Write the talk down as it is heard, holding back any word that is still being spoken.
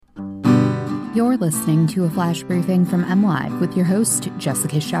You're listening to a flash briefing from MLive with your host,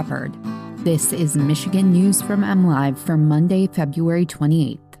 Jessica Shepard. This is Michigan News from MLive for Monday, February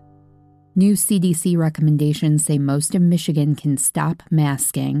 28th. New CDC recommendations say most of Michigan can stop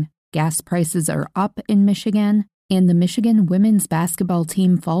masking, gas prices are up in Michigan, and the Michigan women's basketball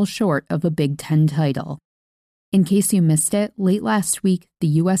team falls short of a Big Ten title. In case you missed it, late last week, the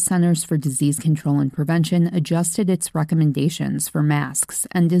U.S. Centers for Disease Control and Prevention adjusted its recommendations for masks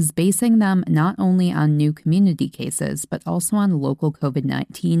and is basing them not only on new community cases, but also on local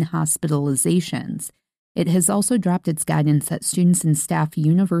COVID-19 hospitalizations. It has also dropped its guidance that students and staff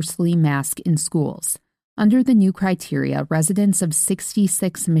universally mask in schools. Under the new criteria, residents of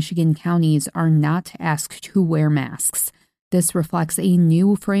 66 Michigan counties are not asked to wear masks. This reflects a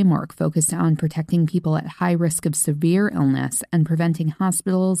new framework focused on protecting people at high risk of severe illness and preventing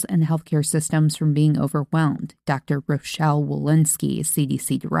hospitals and healthcare systems from being overwhelmed, Dr. Rochelle Walensky,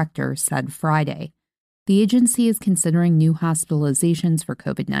 CDC director, said Friday. The agency is considering new hospitalizations for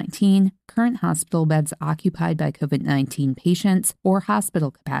COVID-19, current hospital beds occupied by COVID-19 patients, or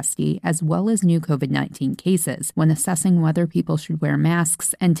hospital capacity, as well as new COVID-19 cases when assessing whether people should wear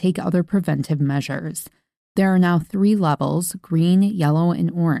masks and take other preventive measures. There are now 3 levels, green, yellow, and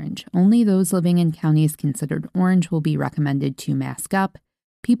orange. Only those living in counties considered orange will be recommended to mask up.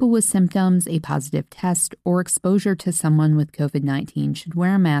 People with symptoms, a positive test, or exposure to someone with COVID-19 should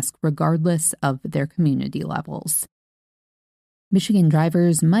wear a mask regardless of their community levels. Michigan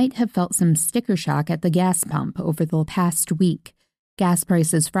drivers might have felt some sticker shock at the gas pump over the past week. Gas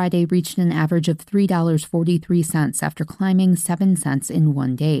prices Friday reached an average of $3.43 after climbing 7 cents in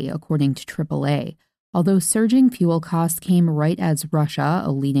one day, according to AAA. Although surging fuel costs came right as Russia,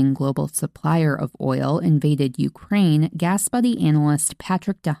 a leading global supplier of oil, invaded Ukraine, GasBuddy analyst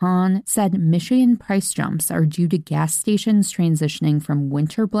Patrick DeHaan said Michigan price jumps are due to gas stations transitioning from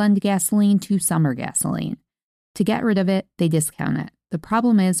winter blend gasoline to summer gasoline. To get rid of it, they discount it. The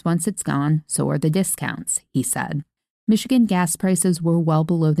problem is, once it's gone, so are the discounts, he said. Michigan gas prices were well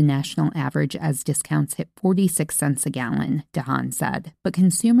below the national average as discounts hit 46 cents a gallon, DeHaan said, but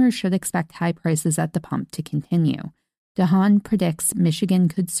consumers should expect high prices at the pump to continue. DeHaan predicts Michigan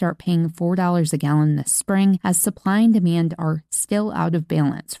could start paying $4 a gallon this spring as supply and demand are still out of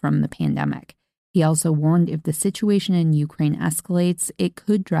balance from the pandemic. He also warned if the situation in Ukraine escalates, it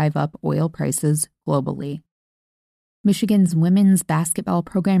could drive up oil prices globally. Michigan's women's basketball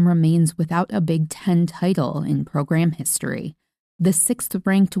program remains without a Big Ten title in program history. The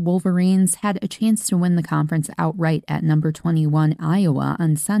 6th-ranked Wolverines had a chance to win the conference outright at number 21 Iowa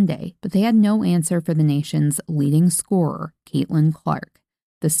on Sunday, but they had no answer for the nation's leading scorer, Caitlin Clark.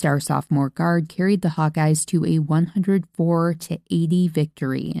 The star sophomore guard carried the Hawkeyes to a 104-80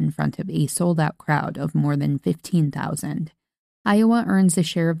 victory in front of a sold-out crowd of more than 15,000. Iowa earns a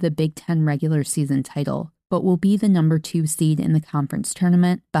share of the Big Ten regular season title, but will be the number 2 seed in the conference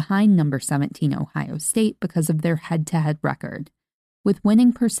tournament, behind number 17 Ohio State because of their head-to-head record. With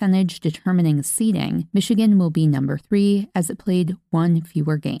winning percentage determining seeding, Michigan will be number 3 as it played 1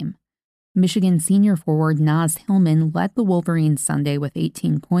 fewer game. Michigan senior forward Naz Hillman led the Wolverines Sunday with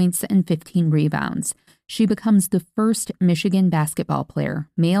 18 points and 15 rebounds. She becomes the first Michigan basketball player,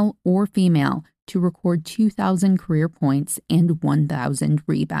 male or female, to record 2,000 career points and 1,000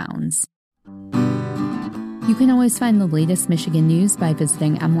 rebounds. You can always find the latest Michigan news by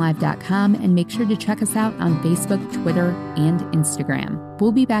visiting mlive.com and make sure to check us out on Facebook, Twitter, and Instagram.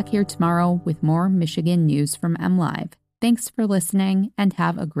 We'll be back here tomorrow with more Michigan news from MLive. Thanks for listening and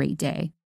have a great day.